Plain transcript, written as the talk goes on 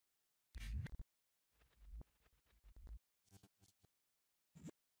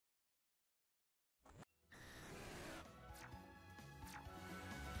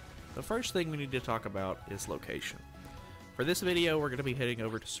the first thing we need to talk about is location. For this video, we're going to be heading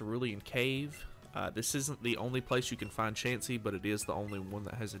over to Cerulean Cave. This isn't the only place you can find Chansey, but it is the only one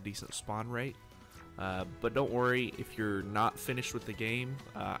that has a decent spawn rate. But don't worry if you're not finished with the game.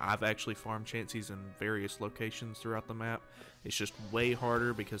 I've actually farmed Chanseys in various locations throughout the map. It's just way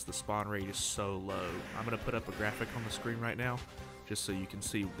harder because the spawn rate is so low. I'm going to put up a graphic on the screen right now just so you can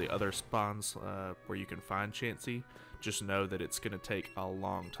see the other spawns where you can find Chansey. Just know that it's going to take a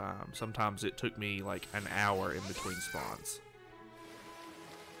long time. Sometimes it took me like an hour in between spawns.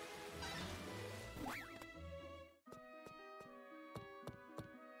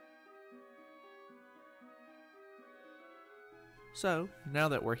 So, now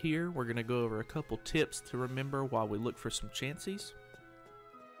that we're here, we're going to go over a couple tips to remember while we look for some Chanseys.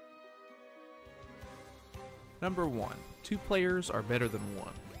 Number 1. 2 players are better than 1.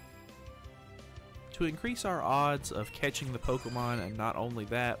 To increase our odds of catching the Pokemon, and not only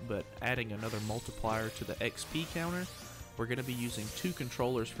that, but adding another multiplier to the XP counter, we're going to be using 2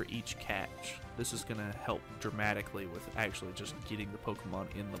 controllers for each catch. This is going to help dramatically with actually just getting the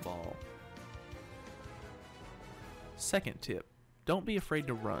Pokemon in the ball. Second tip. Don't be afraid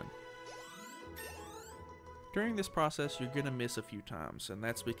to run. During this process, you're going to miss a few times, and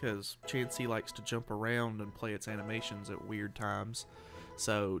that's because Chansey likes to jump around and play its animations at weird times.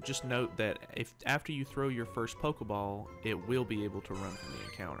 So just note that if after you throw your first Pokeball, it will be able to run from the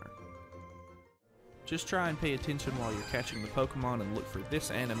encounter. Just try and pay attention while you're catching the Pokemon and look for this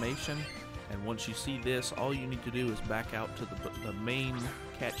animation. And once you see this, all you need to do is back out to the main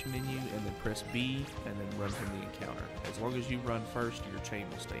catch menu and then press B and then run from the encounter. As long as you run first, your chain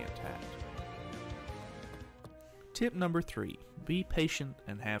will stay intact. Tip number 3. Be patient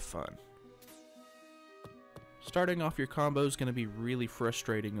and have fun. Starting off your combo is going to be really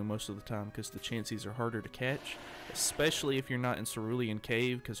frustrating most of the time because the Chanseys are harder to catch, especially if you're not in Cerulean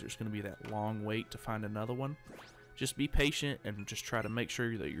Cave because there's going to be that long wait to find another one. Just be patient and just try to make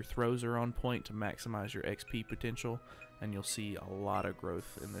sure that your throws are on point to maximize your XP potential, and you'll see a lot of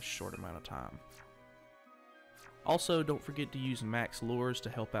growth in this short amount of time. Also, don't forget to use max lures to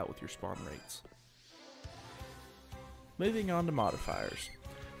help out with your spawn rates. Moving on to modifiers.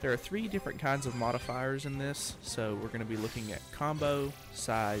 There are 3 different kinds of modifiers in this, so we're going to be looking at combo,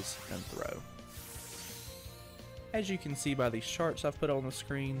 size, and throw. As you can see by these charts I've put on the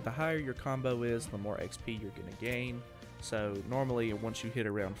screen, the higher your combo is, the more XP you're going to gain. So normally once you hit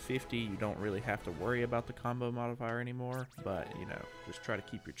around 50, you don't really have to worry about the combo modifier anymore, but you know, just try to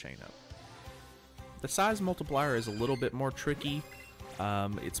keep your chain up. The size multiplier is a little bit more tricky.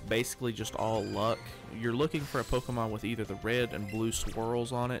 It's basically just all luck. You're looking for a Pokemon with either the red and blue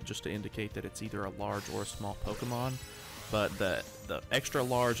swirls on it just to indicate that it's either a large or a small Pokemon. But the extra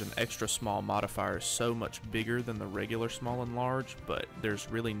large and extra small modifier is so much bigger than the regular small and large, but there's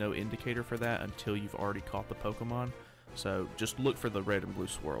really no indicator for that until you've already caught the Pokemon. So just look for the red and blue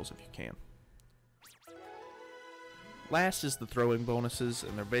swirls if you can. Last is the throwing bonuses,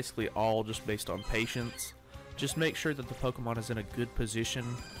 and they're basically all just based on patience. Just make sure that the Pokemon is in a good position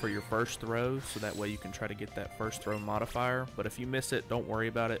for your first throw, so that way you can try to get that first throw modifier. But if you miss it, don't worry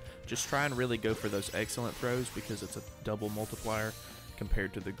about it. Just try and really go for those excellent throws because it's a double multiplier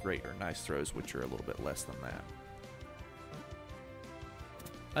compared to the great or nice throws, which are a little bit less than that.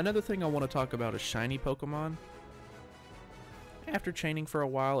 Another thing I want to talk about is shiny Pokemon. After chaining for a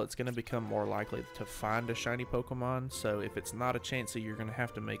while, it's going to become more likely to find a shiny Pokemon, so if it's not a Chansey, you're going to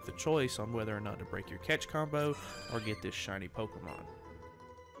have to make the choice on whether or not to break your catch combo or get this shiny Pokemon.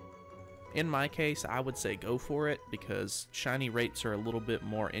 In my case, I would say go for it because shiny rates are a little bit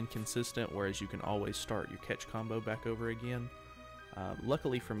more inconsistent, whereas you can always start your catch combo back over again.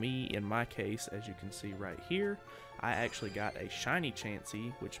 Luckily for me, in my case, as you can see right here, I actually got a shiny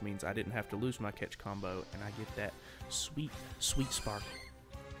Chansey, which means I didn't have to lose my catch combo, and I get that sweet, sweet sparkle.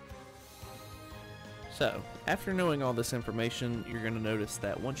 So, after knowing all this information, you're going to notice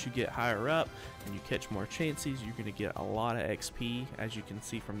that once you get higher up and you catch more Chanseys, you're going to get a lot of XP, as you can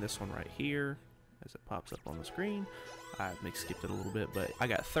see from this one right here, as it pops up on the screen. I skipped it a little bit, but I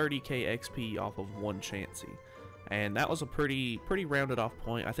got 30k XP off of one Chansey. And that was a pretty rounded off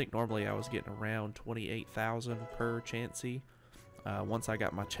point. I think normally I was getting around 28,000 per Chansey once I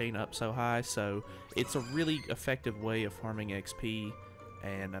got my chain up so high. So it's a really effective way of farming XP.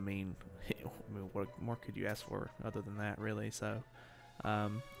 And I mean, what more could you ask for other than that, really? So I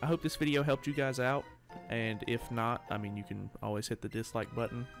hope this video helped you guys out. And if not, I mean, you can always hit the dislike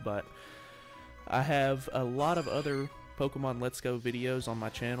button. But I have a lot of other Pokemon Let's Go videos on my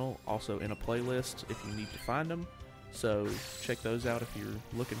channel, also in a playlist if you need to find them. So check those out if you're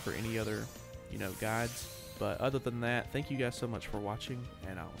looking for any other, guides. But other than that, thank you guys so much for watching,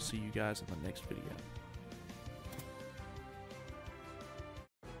 and I'll see you guys in the next video.